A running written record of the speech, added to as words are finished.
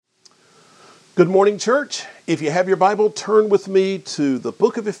Good morning, church. If you have your Bible, turn with me to the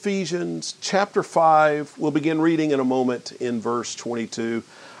book of Ephesians, chapter 5. We'll begin reading in a moment in verse 22.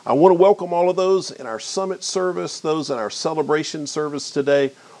 I want to welcome all of those in our summit service, those in our celebration service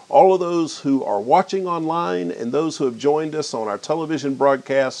today, all of those who are watching online and those who have joined us on our television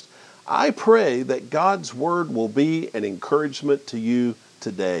broadcast. I pray that God's word will be an encouragement to you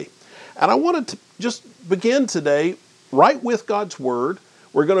today. And I wanted to just begin today right with God's word.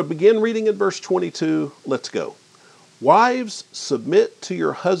 We're going to begin reading in verse 22. Let's go. Wives, submit to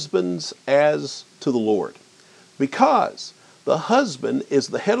your husbands as to the Lord, because the husband is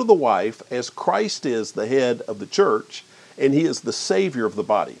the head of the wife, as Christ is the head of the church, and he is the Savior of the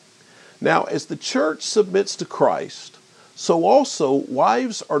body. Now, as the church submits to Christ, so also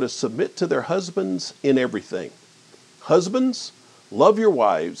wives are to submit to their husbands in everything. Husbands, love your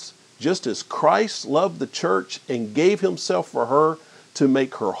wives, just as Christ loved the church and gave himself for her, to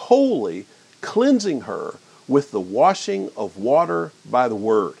make her holy, cleansing her with the washing of water by the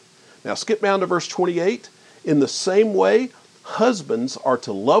word. Now skip down to verse 28. In the same way, husbands are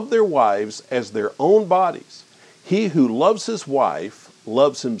to love their wives as their own bodies. He who loves his wife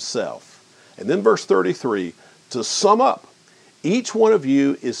loves himself. And then verse 33, to sum up, each one of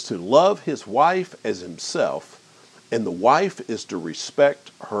you is to love his wife as himself, and the wife is to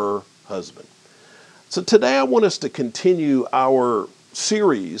respect her husband. So today I want us to continue our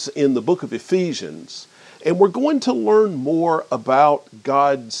series in the book of Ephesians, and we're going to learn more about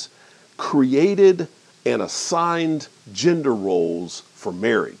God's created and assigned gender roles for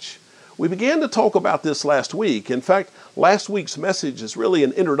marriage. We began to talk about this last week. In fact, last week's message is really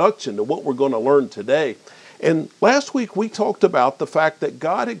an introduction to what we're going to learn today. And last week we talked about the fact that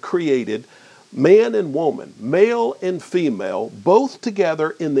God had created man and woman, male and female, both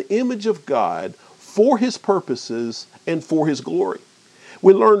together in the image of God for his purposes and for his glory.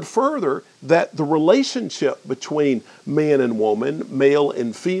 We learned further that the relationship between man and woman, male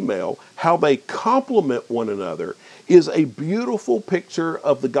and female, how they complement one another, is a beautiful picture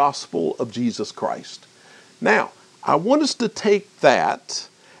of the gospel of Jesus Christ. Now, I want us to take that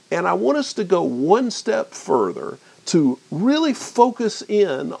and I want us to go one step further to really focus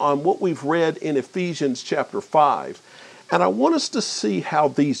in on what we've read in Ephesians chapter 5. And I want us to see how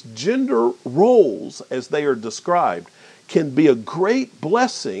these gender roles, as they are described, can be a great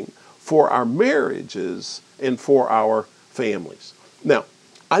blessing for our marriages and for our families. Now,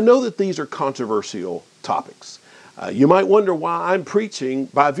 I know that these are controversial topics. You might wonder why I'm preaching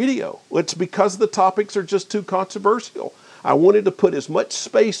by video. Well, it's because the topics are just too controversial. I wanted to put as much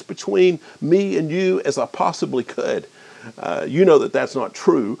space between me and you as I possibly could. You know that that's not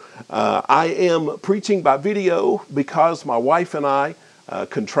true. I am preaching by video because my wife and I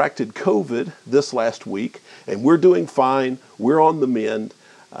contracted COVID this last week, and we're doing fine. We're on the mend.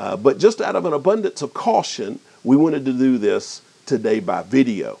 But just out of an abundance of caution, we wanted to do this today by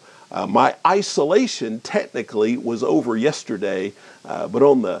video. My isolation technically was over yesterday, but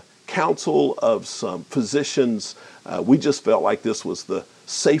on the counsel of some physicians, we just felt like this was the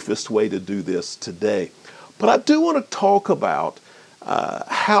safest way to do this today. But I do want to talk about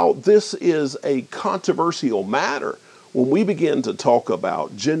how this is a controversial matter. When we begin to talk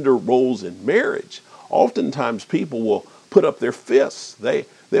about gender roles in marriage, oftentimes people will put up their fists.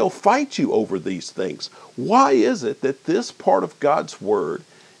 They'll fight you over these things. Why is it that this part of God's word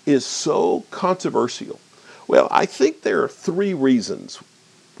is so controversial? Well, I think there are three reasons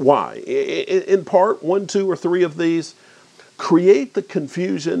why. In part, 1, 2, or 3 of these create the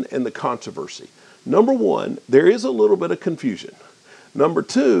confusion and the controversy. Number 1, there is a little bit of confusion. Number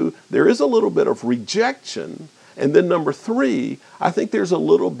 2, there is a little bit of rejection. And then number 3, I think there's a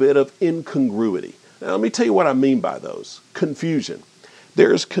little bit of incongruity. Now, let me tell you what I mean by those. Confusion.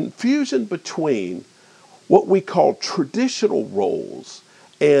 There's confusion between what we call traditional roles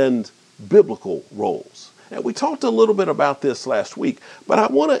and biblical roles. And we talked a little bit about this last week, but I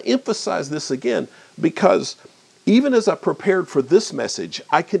want to emphasize this again because even as I prepared for this message,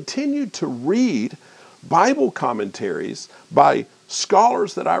 I continued to read Bible commentaries by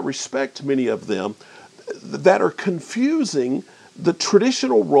scholars that I respect, many of them, that are confusing the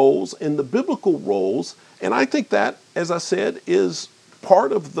traditional roles and the biblical roles. And I think that, as I said, is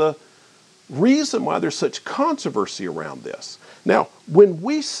part of the reason why there's such controversy around this. Now, when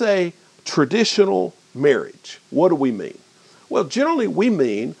we say traditional marriage, what do we mean? Well, generally we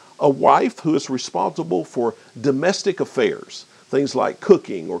mean a wife who is responsible for domestic affairs, things like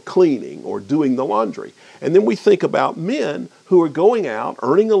cooking or cleaning or doing the laundry. And then we think about men who are going out,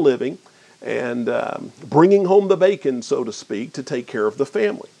 earning a living, and bringing home the bacon, so to speak, to take care of the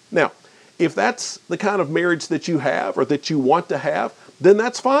family. Now, if that's the kind of marriage that you have or that you want to have, then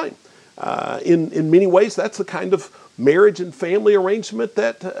that's fine. In many ways, that's the kind of marriage and family arrangement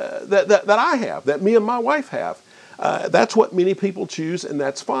that I have, that me and my wife have. That's what many people choose, and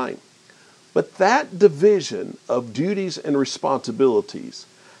that's fine. But that division of duties and responsibilities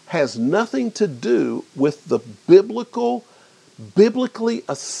has nothing to do with the biblically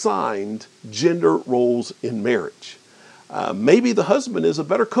assigned gender roles in marriage. Maybe the husband is a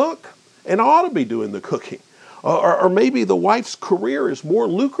better cook and ought to be doing the cooking. Or maybe the wife's career is more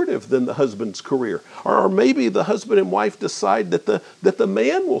lucrative than the husband's career. Or maybe the husband and wife decide that the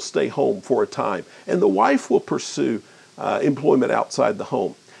man will stay home for a time and the wife will pursue employment outside the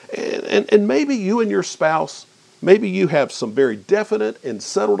home. And maybe you and your spouse, maybe you have some very definite and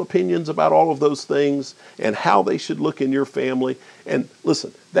settled opinions about all of those things and how they should look in your family. And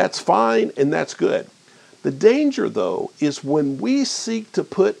listen, that's fine and that's good. The danger, though, is when we seek to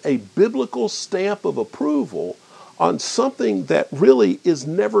put a biblical stamp of approval on something that really is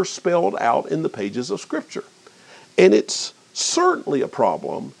never spelled out in the pages of Scripture. And it's certainly a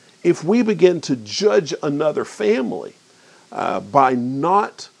problem if we begin to judge another family by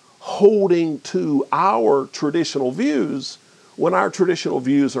not holding to our traditional views when our traditional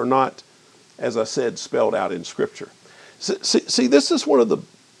views are not, as I said, spelled out in Scripture. See, this is one of the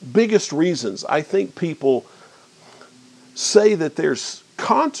biggest reasons I think people say that there's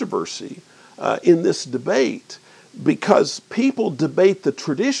controversy in this debate, because people debate the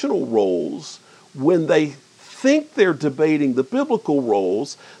traditional roles when they think they're debating the biblical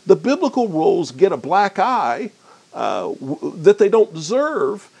roles. The biblical roles get a black eye that they don't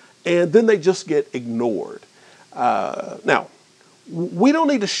deserve, and then they just get ignored. Now, we don't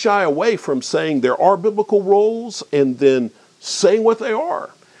need to shy away from saying there are biblical roles and then saying what they are.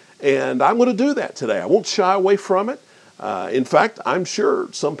 And I'm going to do that today. I won't shy away from it. In fact, I'm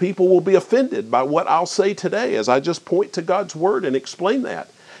sure some people will be offended by what I'll say today as I just point to God's Word and explain that.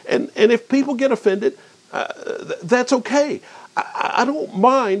 And if people get offended, that's okay. I don't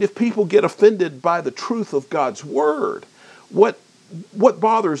mind if people get offended by the truth of God's Word. What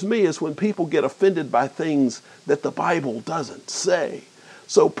bothers me is when people get offended by things that the Bible doesn't say.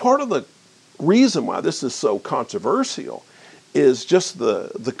 So part of the reason why this is so controversial is just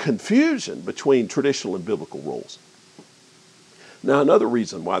the confusion between traditional and biblical roles. Now, another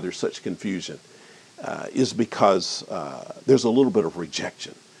reason why there's such confusion is because there's a little bit of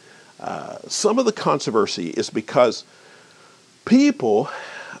rejection. Some of the controversy is because people,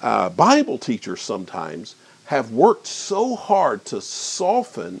 Bible teachers sometimes, have worked so hard to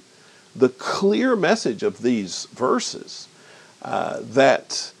soften the clear message of these verses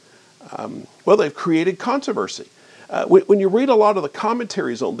that they've created controversy. When you read a lot of the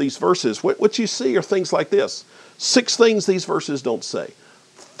commentaries on these verses, what you see are things like this. 6 things these verses don't say.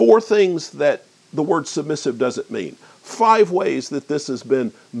 4 things that the word submissive doesn't mean. 5 ways that this has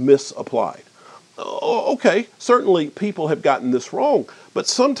been misapplied. Okay, certainly people have gotten this wrong, but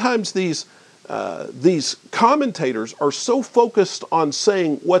sometimes these commentators are so focused on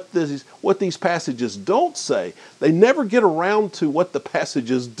saying what these passages don't say, they never get around to what the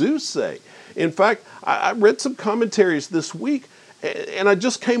passages do say. In fact, I read some commentaries this week, and I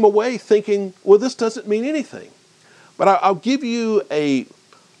just came away thinking, well, this doesn't mean anything. But I'll give you a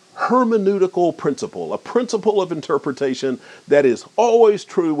hermeneutical principle, a principle of interpretation that is always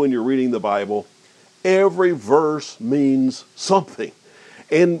true when you're reading the Bible. Every verse means something.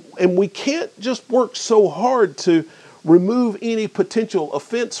 And we can't just work so hard to remove any potential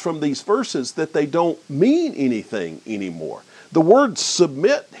offense from these verses that they don't mean anything anymore. The word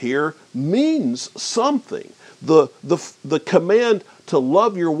submit here means something. The command to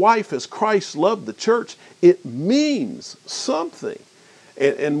love your wife as Christ loved the church, it means something.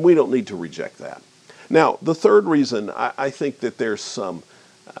 And we don't need to reject that. Now, the third reason I think that there's some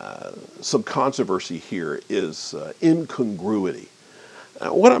controversy here is incongruity.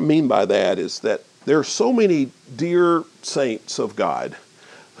 What I mean by that is that there are so many dear saints of God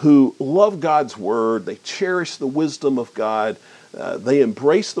who love God's Word, they cherish the wisdom of God, they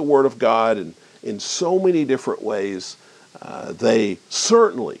embrace the Word of God in so many different ways. They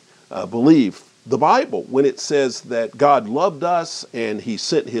certainly believe the Bible when it says that God loved us and He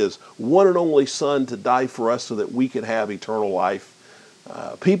sent His one and only Son to die for us so that we could have eternal life.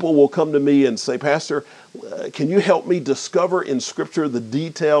 People will come to me and say, Pastor, can you help me discover in Scripture the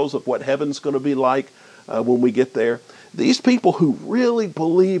details of what heaven's going to be like when we get there? These people who really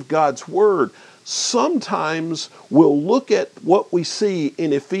believe God's Word sometimes will look at what we see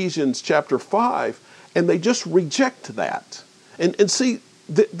in Ephesians chapter 5 and they just reject that. And see,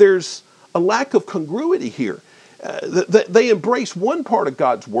 there's a lack of congruity here. They embrace one part of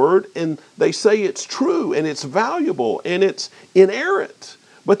God's Word and they say it's true and it's valuable and it's inerrant.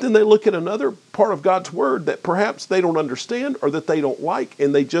 but then they look at another part of God's word that perhaps they don't understand or that they don't like,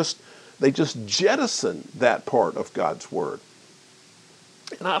 and they just jettison that part of God's word.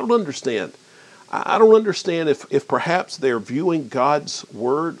 And I don't understand. I don't understand if perhaps they're viewing God's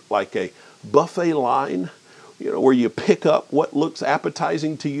word like a buffet line, where you pick up what looks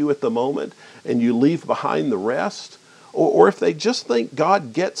appetizing to you at the moment and you leave behind the rest, or if they just think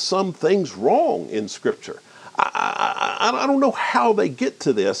God gets some things wrong in Scripture. I don't know how they get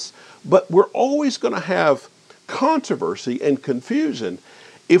to this, but we're always going to have controversy and confusion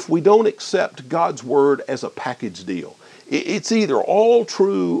if we don't accept God's word as a package deal. It's either all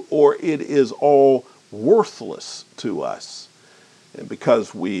true or it is all worthless to us. And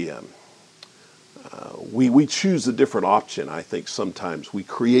because we choose a different option, I think sometimes we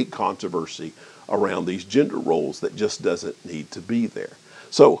create controversy around these gender roles that just doesn't need to be there.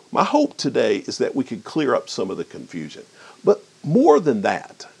 So my hope today is that we can clear up some of the confusion. But more than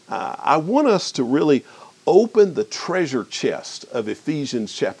that, I want us to really open the treasure chest of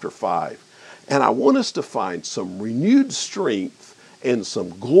Ephesians chapter 5. And I want us to find some renewed strength and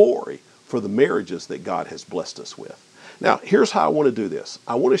some glory for the marriages that God has blessed us with. Now, here's how I want to do this.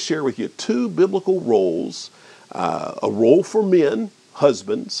 I want to share with you two biblical roles, a role for men,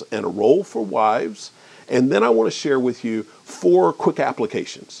 husbands, and a role for wives. And then I want to share with you 4 quick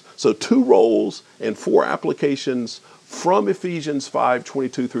applications. So 2 roles and 4 applications from Ephesians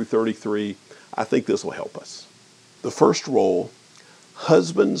 5:22 through 33. I think this will help us. The first role: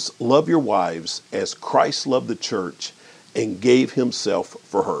 husbands, love your wives as Christ loved the church and gave himself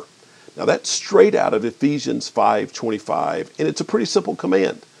for her. Now that's straight out of Ephesians 5:25, and it's a pretty simple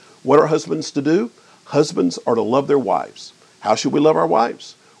command. What are husbands to do? Husbands are to love their wives. How should we love our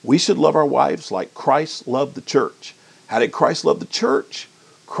wives? We should love our wives like Christ loved the church. How did Christ love the church?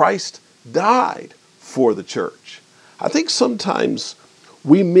 Christ died for the church. I think sometimes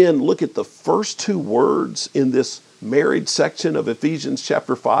we men look at the first 2 words in this marriage section of Ephesians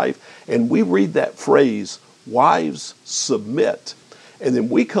chapter 5, and we read that phrase, wives submit, and then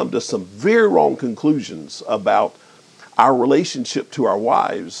we come to some very wrong conclusions about our relationship to our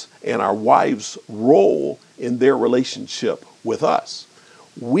wives and our wives' role in their relationship with us.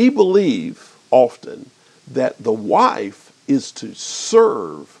 We believe often that the wife is to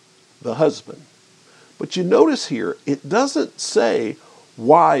serve the husband. But you notice here, it doesn't say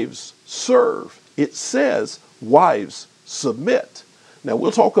wives serve. It says wives submit. Now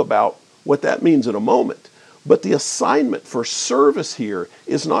we'll talk about what that means in a moment. But the assignment for service here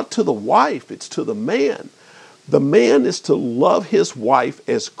is not to the wife, it's to the man. The man is to love his wife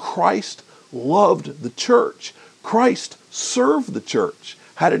as Christ loved the church. Christ served the church.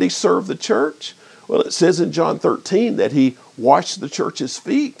 How did he serve the church? Well, it says in John 13 that he washed the church's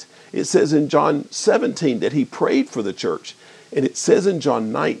feet. It says in John 17 that he prayed for the church. And it says in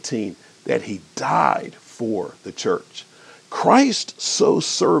John 19 that he died for the church. Christ so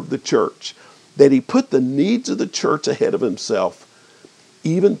served the church that he put the needs of the church ahead of himself,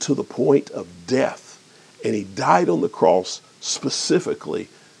 even to the point of death. And he died on the cross specifically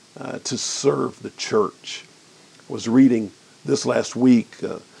to serve the church. I was reading this last week,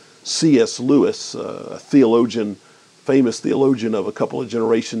 C.S. Lewis, a theologian, famous theologian of a couple of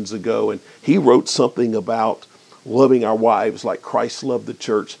generations ago, and he wrote something about loving our wives like Christ loved the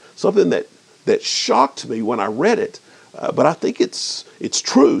church, something that shocked me when I read it, but I think it's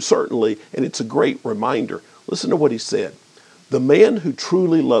true, certainly, and it's a great reminder. Listen to what he said. The man who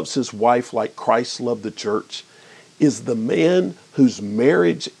truly loves his wife like Christ loved the church is the man whose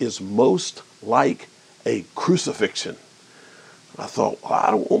marriage is most like a crucifixion. I thought, well,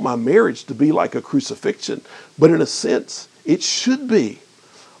 I don't want my marriage to be like a crucifixion, but in a sense, it should be.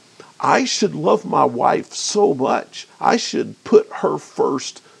 I should love my wife so much. I should put her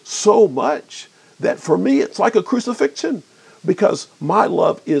first so much that for me it's like a crucifixion because my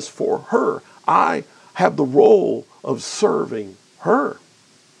love is for her. I have the role of serving her.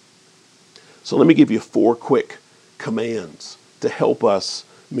 So let me give you 4 quick commands to help us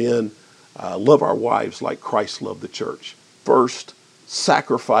men love our wives like Christ loved the church. First,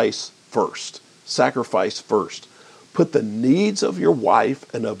 sacrifice first. Sacrifice first. Put the needs of your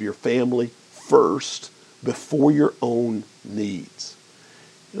wife and of your family first before your own needs.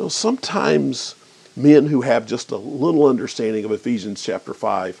 Sometimes men who have just a little understanding of Ephesians chapter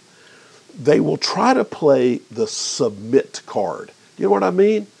 5, they will try to play the submit card. You know what I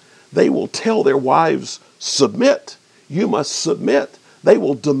mean? They will tell their wives, submit. You must submit. They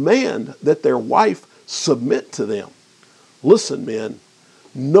will demand that their wife submit to them. Listen, men,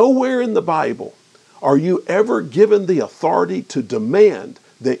 nowhere in the Bible are you ever given the authority to demand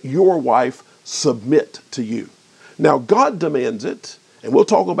that your wife submit to you. Now, God demands it, And we'll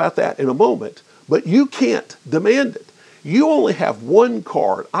talk about that in a moment. But you can't demand it. You only have one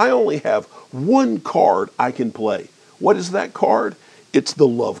card. I only have one card I can play. What is that card? It's the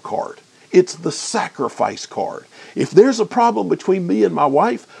love card. It's the sacrifice card. If there's a problem between me and my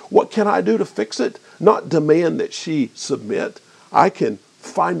wife, what can I do to fix it? Not demand that she submit. I can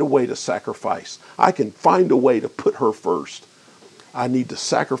find a way to sacrifice. I can find a way to put her first. I need to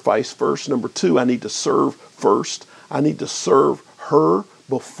sacrifice first. Number two, I need to serve first. I need to serve her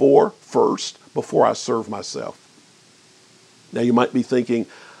before I serve myself. Now you might be thinking,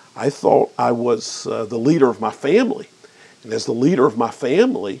 I thought I was the leader of my family. And as the leader of my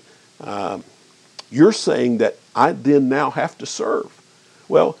family, you're saying that I then now have to serve.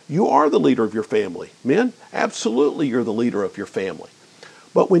 Well, you are the leader of your family. Men, absolutely you're the leader of your family.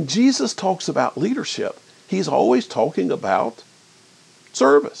 But when Jesus talks about leadership, he's always talking about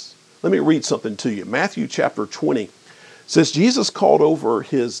service. Let me read something to you. Matthew chapter 20 says Jesus called over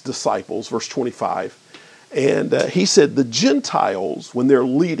his disciples, verse 25, and he said the Gentiles, when they're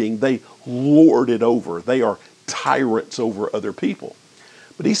leading, they lord it over. They are tyrants over other people.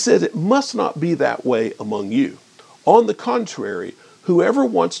 But he said it must not be that way among you. On the contrary, whoever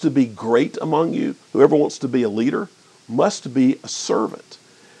wants to be great among you, whoever wants to be a leader, must be a servant.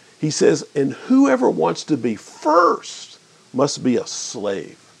 He says, and whoever wants to be first must be a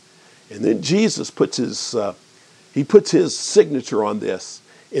slave. And then Jesus puts his signature on this.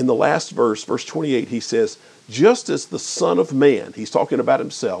 In the last verse, verse 28, he says, just as the Son of Man, he's talking about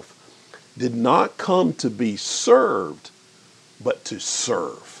himself, did not come to be served, but to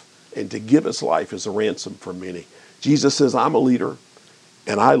serve and to give his life as a ransom for many. Jesus says, I'm a leader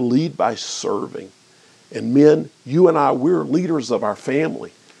and I lead by serving. And men, you and I, we're leaders of our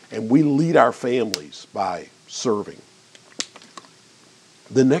family and we lead our families by serving.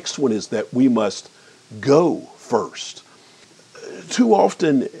 The next one is that we must go first. Too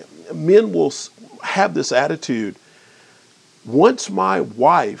often, men will have this attitude, once my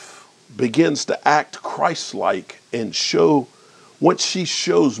wife begins to act Christ-like and once she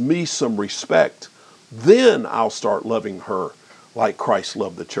shows me some respect, then I'll start loving her like Christ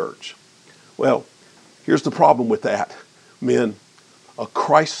loved the church. Well, here's the problem with that, men. A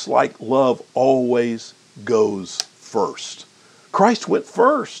Christ-like love always goes first. Christ went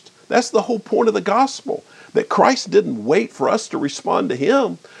first. That's the whole point of the gospel, that Christ didn't wait for us to respond to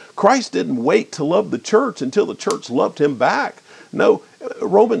him. Christ didn't wait to love the church until the church loved him back. No,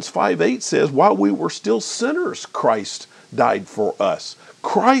 Romans 5:8 says, while we were still sinners, Christ died for us.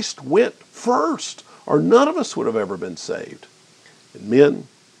 Christ went first, or none of us would have ever been saved. And men,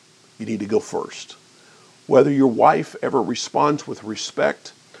 you need to go first. Whether your wife ever responds with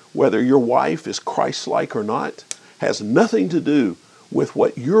respect, whether your wife is Christ-like or not, has nothing to do with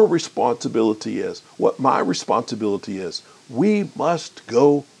what your responsibility is, what my responsibility is. We must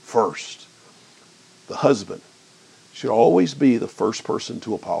go first. The husband should always be the first person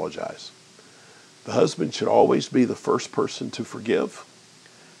to apologize. The husband should always be the first person to forgive,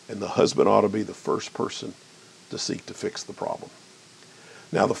 and the husband ought to be the first person to seek to fix the problem.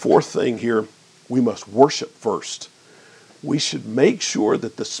 Now, the fourth thing here, we must worship first. We should make sure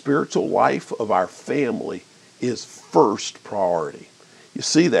that the spiritual life of our family is first priority. You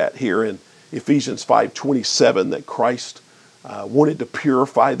see that here in Ephesians 5:27, that Christ wanted to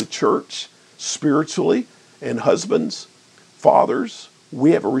purify the church spiritually. And husbands, fathers,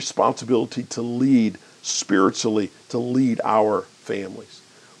 we have a responsibility to lead spiritually, to lead our families.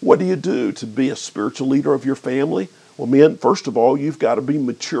 What do you do to be a spiritual leader of your family? Well, men, first of all, you've got to be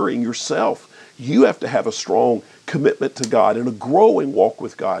maturing yourself. You have to have a strong commitment to God and a growing walk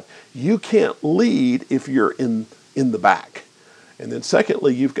with God. You can't lead if you're in the back. And then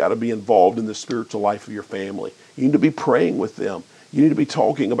secondly, you've got to be involved in the spiritual life of your family. You need to be praying with them. You need to be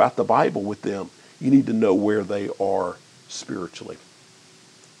talking about the Bible with them. You need to know where they are spiritually.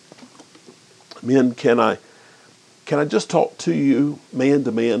 Men, can I just talk to you man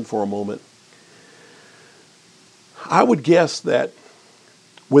to man for a moment? I would guess that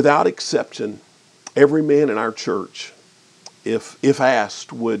without exception, every man in our church, if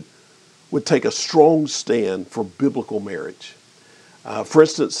asked, would take a strong stand for biblical marriage. For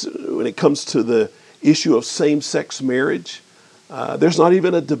instance, when it comes to the issue of same-sex marriage, there's not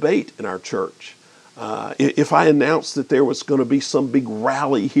even a debate in our church. If I announced that there was going to be some big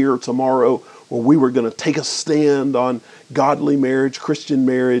rally here tomorrow where we were going to take a stand on godly marriage, Christian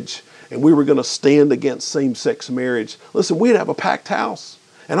marriage, and we were going to stand against same-sex marriage, listen, we'd have a packed house.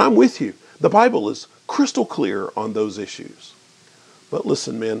 And I'm with you. The Bible is crystal clear on those issues. But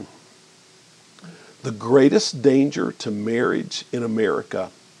listen, men, the greatest danger to marriage in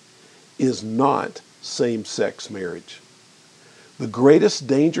America is not same-sex marriage. The greatest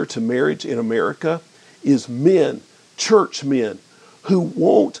danger to marriage in America is men, church men, who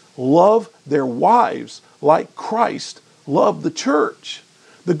won't love their wives like Christ loved the church.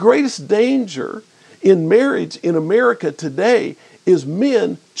 The greatest danger in marriage in America today is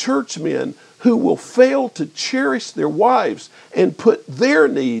men, church men, who will fail to cherish their wives and put their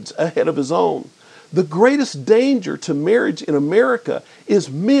needs ahead of his own. The greatest danger to marriage in America is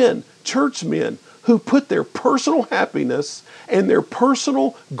men, church men, who put their personal happiness and their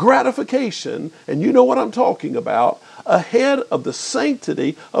personal gratification, and you know what I'm talking about, ahead of the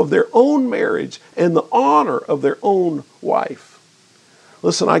sanctity of their own marriage and the honor of their own wife.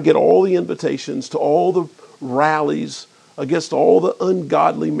 Listen, I get all the invitations to all the rallies against all the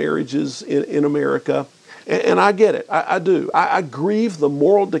ungodly marriages in America. And I get it. I do. I grieve the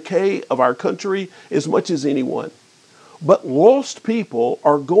moral decay of our country as much as anyone. But lost people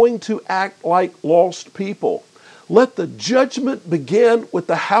are going to act like lost people. Let the judgment begin with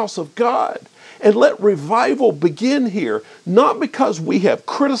the house of God. And let revival begin here, not because we have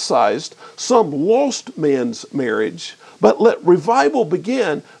criticized some lost man's marriage, but let revival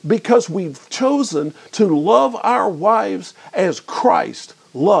begin because we've chosen to love our wives as Christ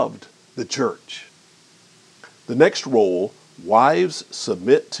loved the church. The next role, wives,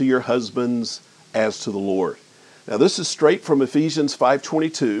 submit to your husbands as to the Lord. Now this is straight from Ephesians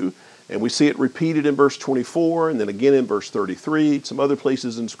 5:22, and we see it repeated in verse 24 and then again in verse 33, some other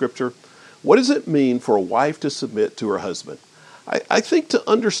places in Scripture. What does it mean for a wife to submit to her husband? I think to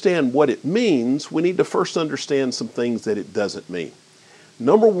understand what it means, we need to first understand some things that it doesn't mean.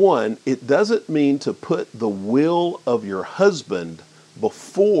 Number one, it doesn't mean to put the will of your husband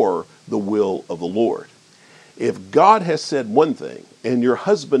before the will of the Lord. If God has said one thing and your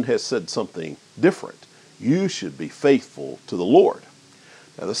husband has said something different, you should be faithful to the Lord.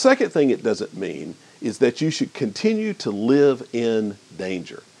 Now, the second thing it doesn't mean is that you should continue to live in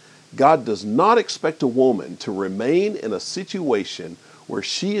danger. God does not expect a woman to remain in a situation where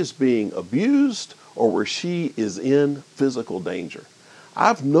she is being abused or where she is in physical danger.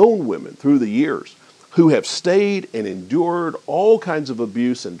 I've known women through the years who have stayed and endured all kinds of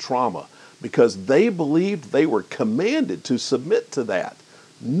abuse and trauma because they believed they were commanded to submit to that.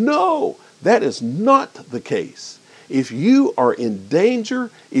 No, that is not the case. If you are in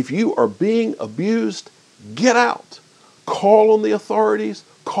danger, if you are being abused, get out. Call on the authorities,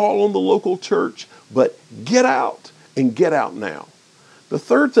 call on the local church, but get out and get out now. The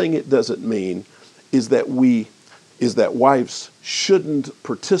third thing it doesn't mean is that wives shouldn't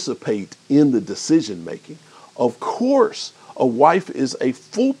participate in the decision making. Of course, a wife is a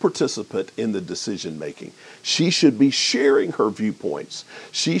full participant in the decision making. She should be sharing her viewpoints.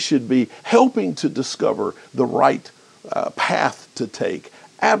 She should be helping to discover the right path to take.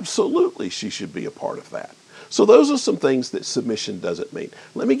 Absolutely, she should be a part of that. So those are some things that submission doesn't mean.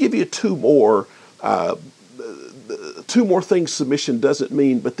 Let me give you two more things submission doesn't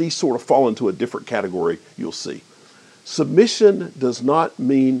mean, but these sort of fall into a different category, you'll see. Submission does not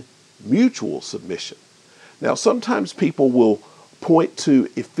mean mutual submission. Now, sometimes people will point to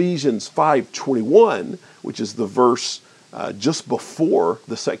Ephesians 5:21, which is the verse just before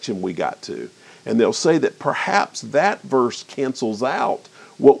the section we got to, and they'll say that perhaps that verse cancels out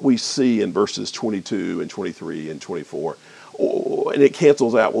what we see in verses 22 and 23 and 24. And it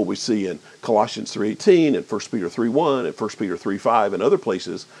cancels out what we see in Colossians 3:18 and 1 Peter 3:1 and 1 Peter 3:5 and other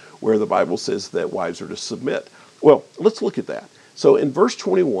places where the Bible says that wives are to submit. Well, let's look at that. So in verse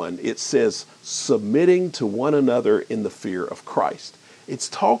 21, it says, submitting to one another in the fear of Christ. It's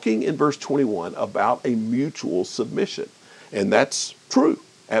talking in verse 21 about a mutual submission. And that's true,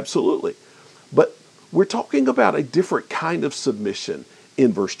 absolutely. But we're talking about a different kind of submission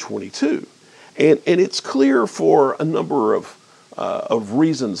in verse 22. And it's clear for a number of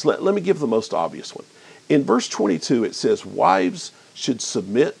reasons. Let me give the most obvious one. In verse 22, it says, wives should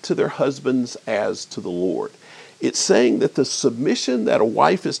submit to their husbands as to the Lord. It's saying that the submission that a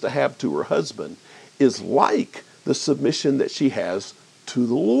wife is to have to her husband is like the submission that she has to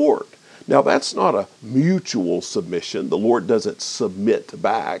the Lord. Now, that's not a mutual submission. The Lord doesn't submit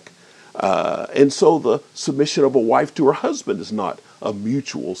back. And so the submission of a wife to her husband is not a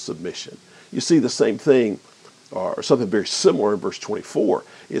mutual submission. You see the same thing, or something very similar in verse 24.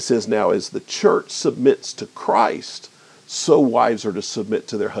 It says, now as the church submits to Christ, so wives are to submit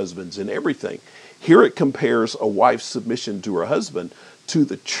to their husbands in everything. Here it compares a wife's submission to her husband to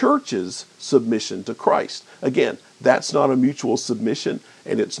the church's submission to Christ. Again, that's not a mutual submission,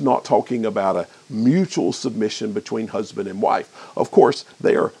 and it's not talking about a mutual submission between husband and wife. Of course,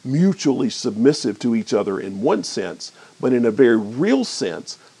 they are mutually submissive to each other in one sense, but in a very real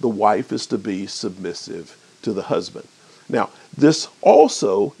sense, the wife is to be submissive to the husband. Now, this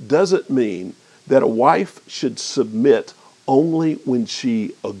also doesn't mean that a wife should submit only when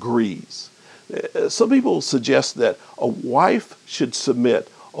she agrees. Some people suggest that a wife should submit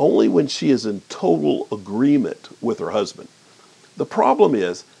only when she is in total agreement with her husband. The problem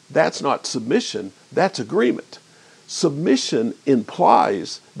is that's not submission, that's agreement. Submission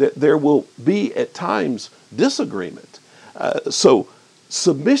implies that there will be at times disagreement. So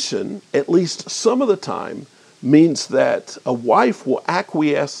submission, at least some of the time, means that a wife will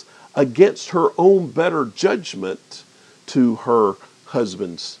acquiesce against her own better judgment to her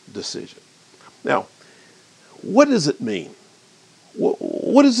husband's decision. Now, what does it mean?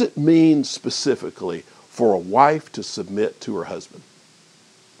 What does it mean specifically for a wife to submit to her husband?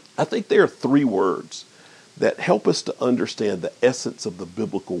 I think there are three words that help us to understand the essence of the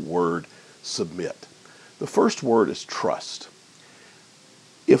biblical word submit. The first word is trust.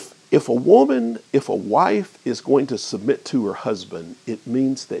 If a wife is going to submit to her husband, it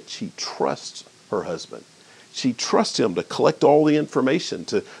means that she trusts her husband. She trusts him to collect all the information,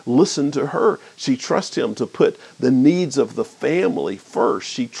 to listen to her. She trusts him to put the needs of the family first.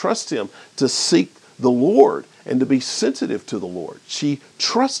 She trusts him to seek the Lord and to be sensitive to the Lord. She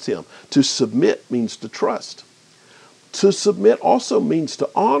trusts him. To submit means to trust. To submit also means to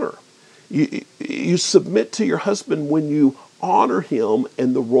honor. You submit to your husband when you honor him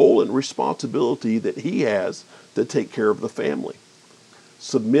and the role and responsibility that he has to take care of the family.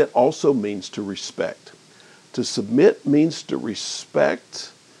 Submit also means to respect. To submit means to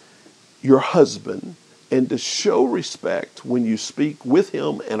respect your husband and to show respect when you speak with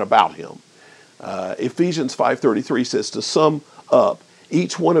him and about him. Ephesians 5:33 says, to sum up,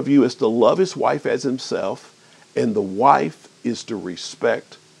 each one of you is to love his wife as himself, and the wife is to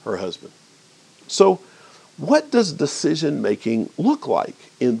respect her husband. So, what does decision making look like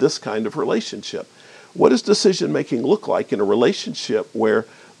in this kind of relationship? What does decision making look like in a relationship where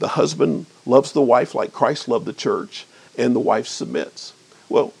the husband loves the wife like Christ loved the church and the wife submits?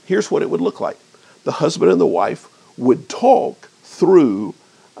 Well, here's what it would look like. The husband and the wife would talk through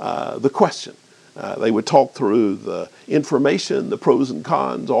the question. They would talk through the information, the pros and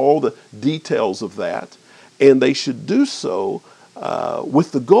cons, all the details of that, and they should do so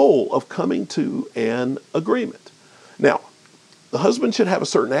with the goal of coming to an agreement. Now, the husband should have a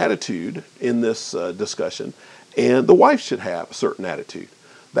certain attitude in this discussion, and the wife should have a certain attitude.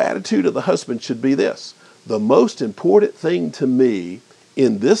 The attitude of the husband should be this: the most important thing to me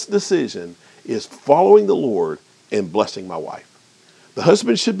in this decision is following the Lord and blessing my wife. The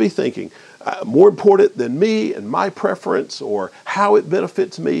husband should be thinking, more important than me and my preference or how it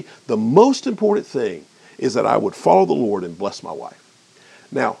benefits me, the most important thing is that I would follow the Lord and bless my wife.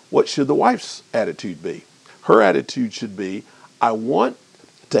 Now, what should the wife's attitude be? Her attitude should be, I want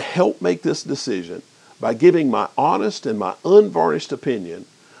to help make this decision by giving my honest and my unvarnished opinion,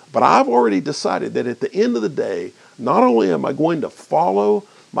 but I've already decided that at the end of the day, not only am I going to follow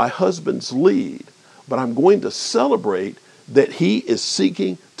my husband's lead, but I'm going to celebrate that he is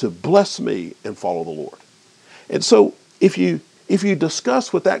seeking to bless me and follow the Lord. And so if you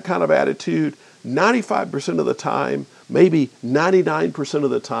discuss with that kind of attitude, 95% of the time, maybe 99% of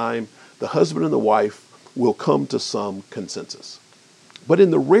the time, the husband and the wife will come to some consensus. But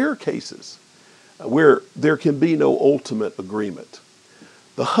in the rare cases where there can be no ultimate agreement,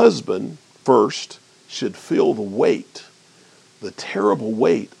 the husband first should feel the weight, the terrible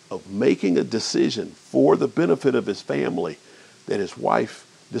weight of making a decision for the benefit of his family that his wife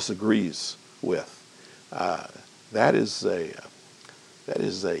disagrees with. That is a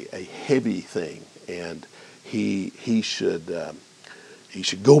heavy thing, and he should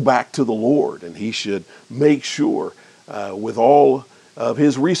go back to the Lord, and he should make sure with all of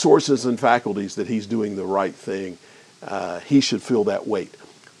his resources and faculties that he's doing the right thing. He should feel that weight.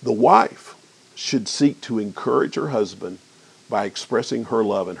 The wife should seek to encourage her husband by expressing her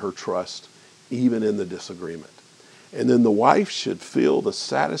love and her trust, even in the disagreement. And then the wife should feel the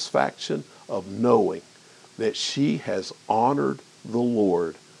satisfaction of knowing that she has honored the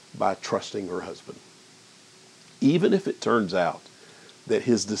Lord by trusting her husband. Even if it turns out that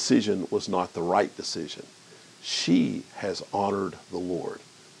his decision was not the right decision, she has honored the Lord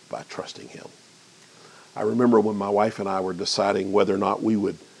by trusting him. I remember when my wife and I were deciding whether or not we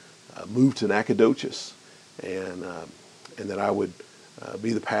would move to Nacogdoches and that I would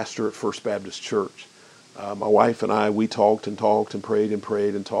be the pastor at First Baptist Church. My wife and I, we talked and talked and prayed and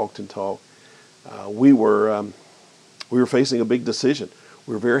prayed and talked and talked. We were facing a big decision.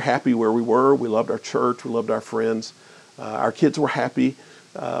 We were very happy where we were. We loved our church. We loved our friends. Our kids were happy.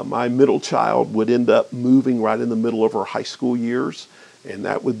 My middle child would end up moving right in the middle of her high school years. And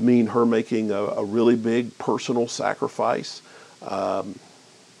that would mean her making a really big personal sacrifice in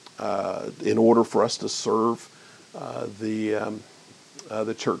order for us to serve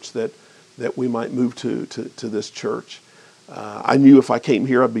the church that we might move to this church. I knew if I came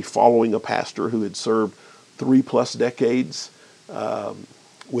here, I'd be following a pastor who had served 3+ decades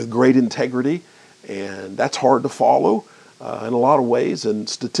with great integrity, and that's hard to follow in a lot of ways. And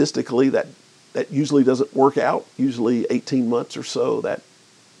statistically, that usually doesn't work out. Usually, 18 months or so, that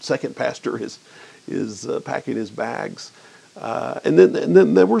second pastor is packing his bags. And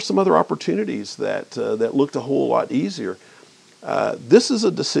then there were some other opportunities that looked a whole lot easier. This is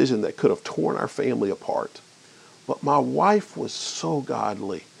a decision that could have torn our family apart. But my wife was so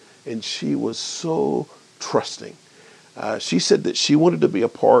godly, and she was so trusting. She said that she wanted to be a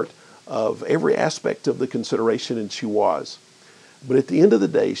part of every aspect of the consideration, and she was. But at the end of the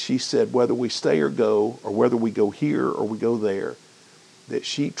day, she said, whether we stay or go, or whether we go here or we go there, that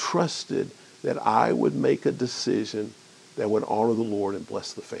she trusted that I would make a decision that would honor the Lord and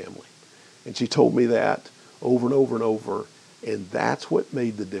bless the family. And she told me that over and over and over, and that's what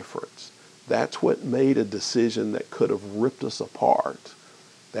made the difference. That's what made a decision that could have ripped us apart.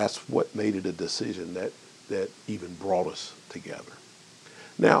 That's what made it a decision that even brought us together.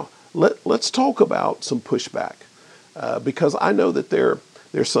 Now, let's talk about some pushback, because I know that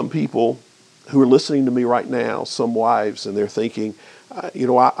there's some people who are listening to me right now, some wives, and they're thinking,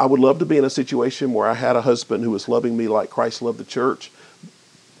 I would love to be in a situation where I had a husband who was loving me like Christ loved the church.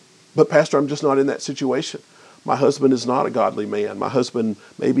 But Pastor, I'm just not in that situation. My husband is not a godly man. My husband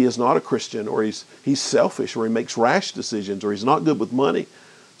maybe is not a Christian, or he's selfish, or he makes rash decisions, or he's not good with money.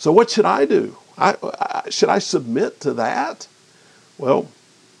 So what should I do? Should I submit to that? Well,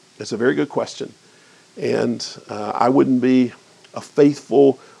 it's a very good question. And I wouldn't be a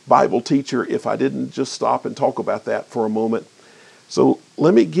faithful Bible teacher if I didn't just stop and talk about that for a moment. So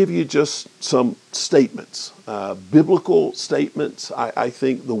let me give you just some statements, biblical statements. I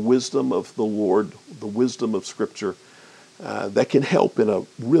think the wisdom of the Lord, the wisdom of Scripture, that can help in a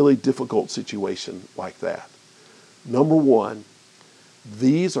really difficult situation like that. Number one,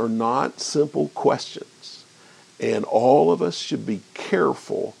 these are not simple questions, and all of us should be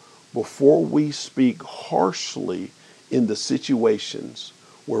careful before we speak harshly into situations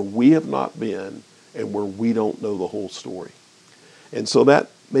where we have not been and where we don't know the whole story. And so that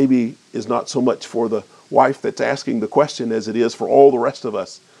maybe is not so much for the wife that's asking the question as it is for all the rest of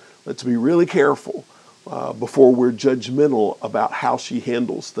us. Let's be really careful before we're judgmental about how she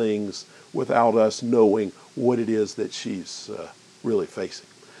handles things without us knowing what it is that she's really facing.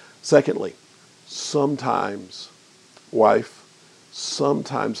 Secondly, sometimes life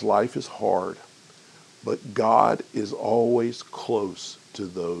is hard, but God is always close to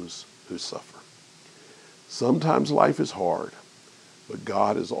those who suffer. Sometimes life is hard, but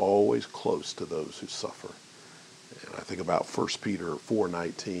God is always close to those who suffer. And I think about 1 Peter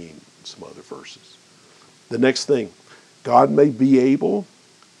 4:19 and some other verses. The next thing, God may be able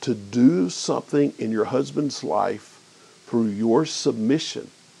to do something in your husband's life through your submission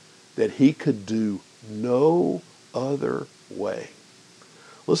that he could do no other way.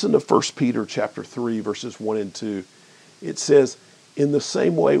 Listen to 1 Peter chapter 3, verses 1 and 2. It says, in the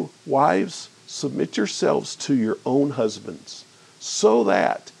same way, wives, submit yourselves to your own husbands, so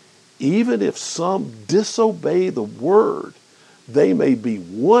that even if some disobey the word, they may be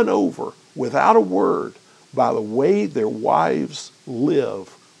won over without a word by the way their wives live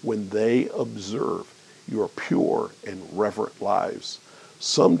when they observe your pure and reverent lives.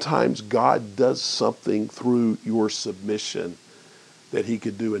 Sometimes God does something through your submission that he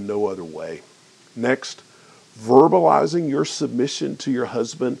could do in no other way. Next, verbalizing your submission to your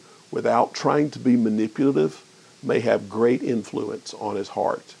husband without trying to be manipulative may have great influence on his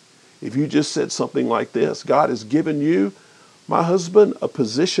heart. If you just said something like this, God has given you, my husband, a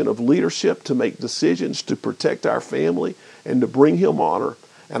position of leadership to make decisions to protect our family and to bring him honor.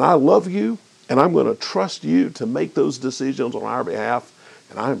 And I love you, and I'm going to trust you to make those decisions on our behalf,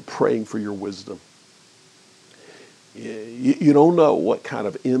 and I'm praying for your wisdom. You don't know what kind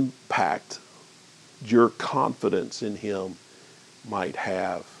of impact your confidence in him might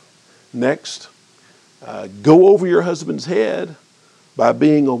have. Next, go over your husband's head by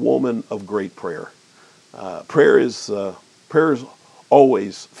being a woman of great prayer. Prayer is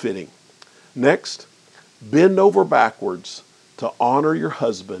always fitting. Next, bend over backwards to honor your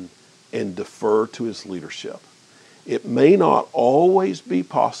husband and defer to his leadership. It may not always be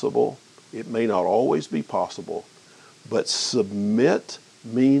possible. But submit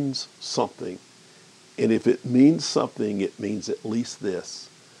means something. And if it means something, it means at least this: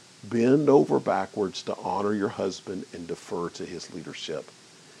 bend over backwards to honor your husband and defer to his leadership.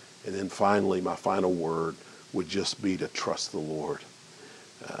 And then finally, my final word would just be to trust the Lord.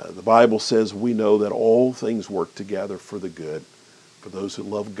 The Bible says we know that all things work together for the good, for those who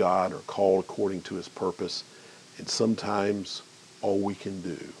love God are called according to his purpose. And sometimes all we can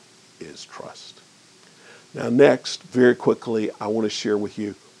do is trust. Now next, very quickly, I want to share with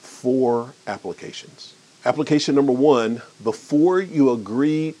you 4 applications. Application number 1, before you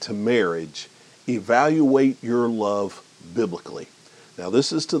agree to marriage, evaluate your love biblically. Now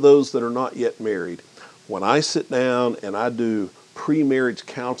this is to those that are not yet married. When I sit down and I do pre-marriage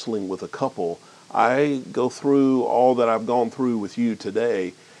counseling with a couple, I go through all that I've gone through with you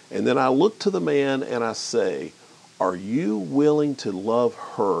today, and then I look to the man and I say, are you willing to love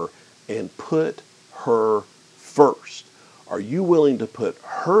her and put her first? Are you willing to put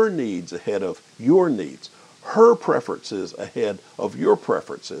her needs ahead of your needs, her preferences ahead of your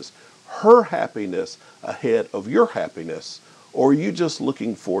preferences, her happiness ahead of your happiness, or are you just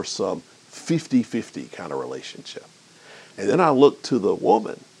looking for some 50-50 kind of relationship? And then I look to the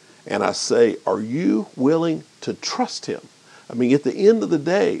woman and I say, are you willing to trust him? I mean, at the end of the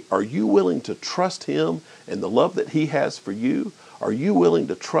day, are you willing to trust him and the love that he has for you? Are you willing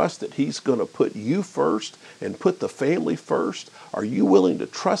to trust that he's going to put you first and put the family first? Are you willing to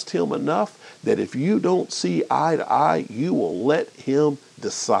trust him enough that if you don't see eye to eye, you will let him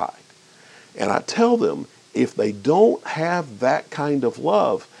decide? And I tell them, if they don't have that kind of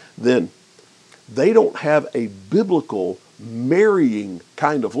love, then they don't have a biblical marrying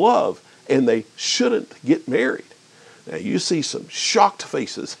kind of love, and they shouldn't get married. Now, you see some shocked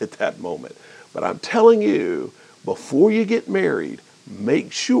faces at that moment, but I'm telling you, before you get married,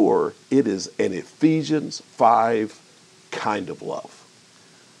 make sure it is an Ephesians 5 kind of love.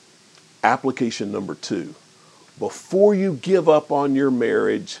 Application number 2, before you give up on your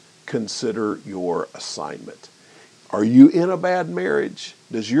marriage, consider your assignment. Are you in a bad marriage?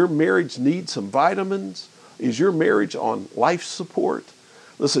 Does your marriage need some vitamins? Is your marriage on life support?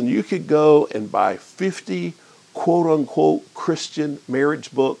 Listen, you could go and buy 50 quote-unquote Christian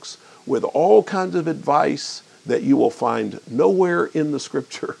marriage books with all kinds of advice that you will find nowhere in the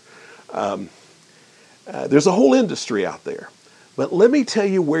scripture. There's a whole industry out there. But let me tell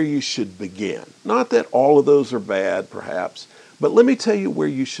you where you should begin. Not that all of those are bad, perhaps, but let me tell you where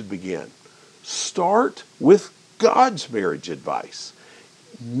you should begin. Start with God's marriage advice.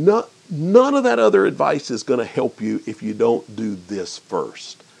 None of that other advice is going to help you if you don't do this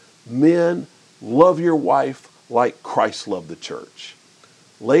first. Men, love your wife like Christ loved the church.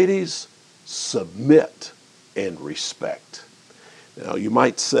 Ladies, submit and respect. Now, you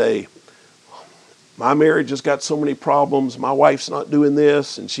might say, my marriage has got so many problems. My wife's not doing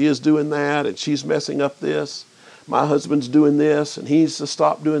this, and she is doing that, and she's messing up this. My husband's doing this, and he needs to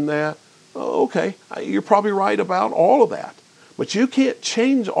stop doing that. Oh, okay, you're probably right about all of that. But you can't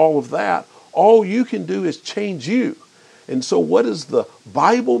change all of that. All you can do is change you. And so what does the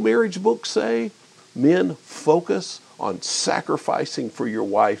Bible marriage book say? Men, focus on sacrificing for your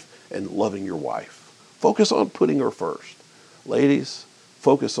wife and loving your wife. Focus on putting her first. Ladies,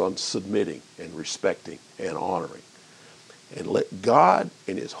 focus on submitting and respecting and honoring. And let God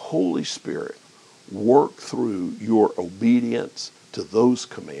and his Holy Spirit work through your obedience to those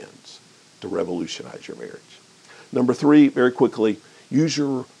commands to revolutionize your marriage. Number 3, very quickly, use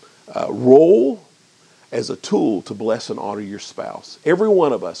your role as a tool to bless and honor your spouse. Every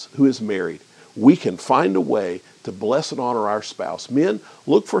one of us who is married, we can find a way to bless and honor our spouse. Men,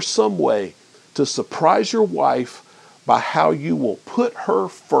 look for some way to surprise your wife by how you will put her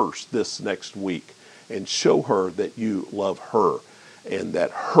first this next week and show her that you love her and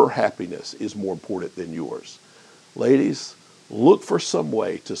that her happiness is more important than yours. Ladies, look for some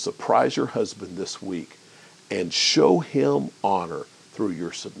way to surprise your husband this week and show him honor through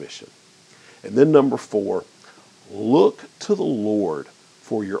your submission. And then number 4, look to the Lord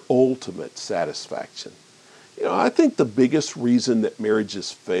for your ultimate satisfaction. You know, I think the biggest reason that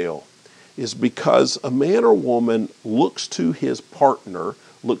marriages fail is because a man or woman looks to his partner,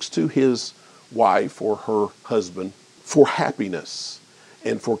 looks to his wife or her husband for happiness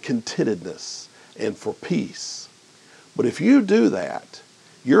and for contentedness and for peace. But if you do that,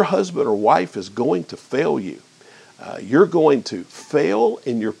 your husband or wife is going to fail you. You're going to fail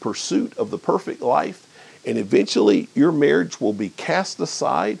in your pursuit of the perfect life, and eventually your marriage will be cast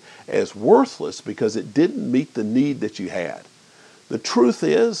aside as worthless because it didn't meet the need that you had. The truth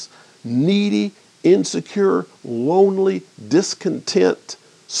is, needy, insecure, lonely, discontent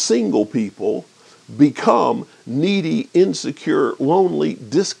single people become needy, insecure, lonely,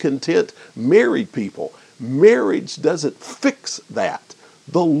 discontent married people. Marriage doesn't fix that.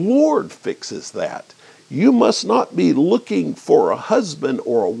 The Lord fixes that. You must not be looking for a husband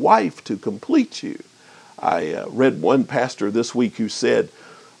or a wife to complete you. I read one pastor this week who said,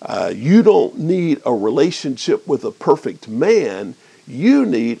 you don't need a relationship with a perfect man. You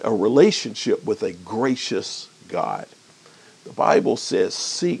need a relationship with a gracious God. The Bible says,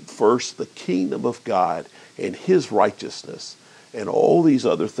 seek first the kingdom of God and his righteousness, and all these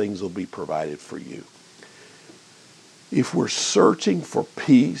other things will be provided for you. If we're searching for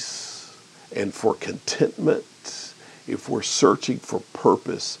peace and for contentment, if we're searching for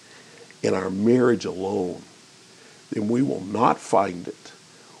purpose in our marriage alone, then we will not find it.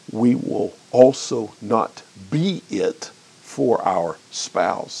 We will also not be it for our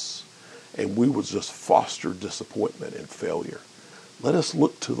spouse, and we will just foster disappointment and failure. Let us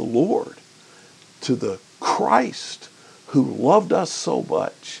look to the Lord, to the Christ who loved us so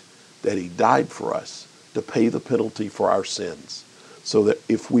much that he died for us to pay the penalty for our sins, so that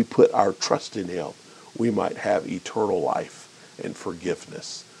if we put our trust in him, we might have eternal life and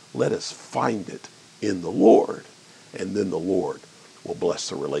forgiveness. Let us find it in the Lord, and then the Lord will bless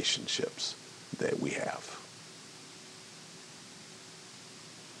the relationships that we have.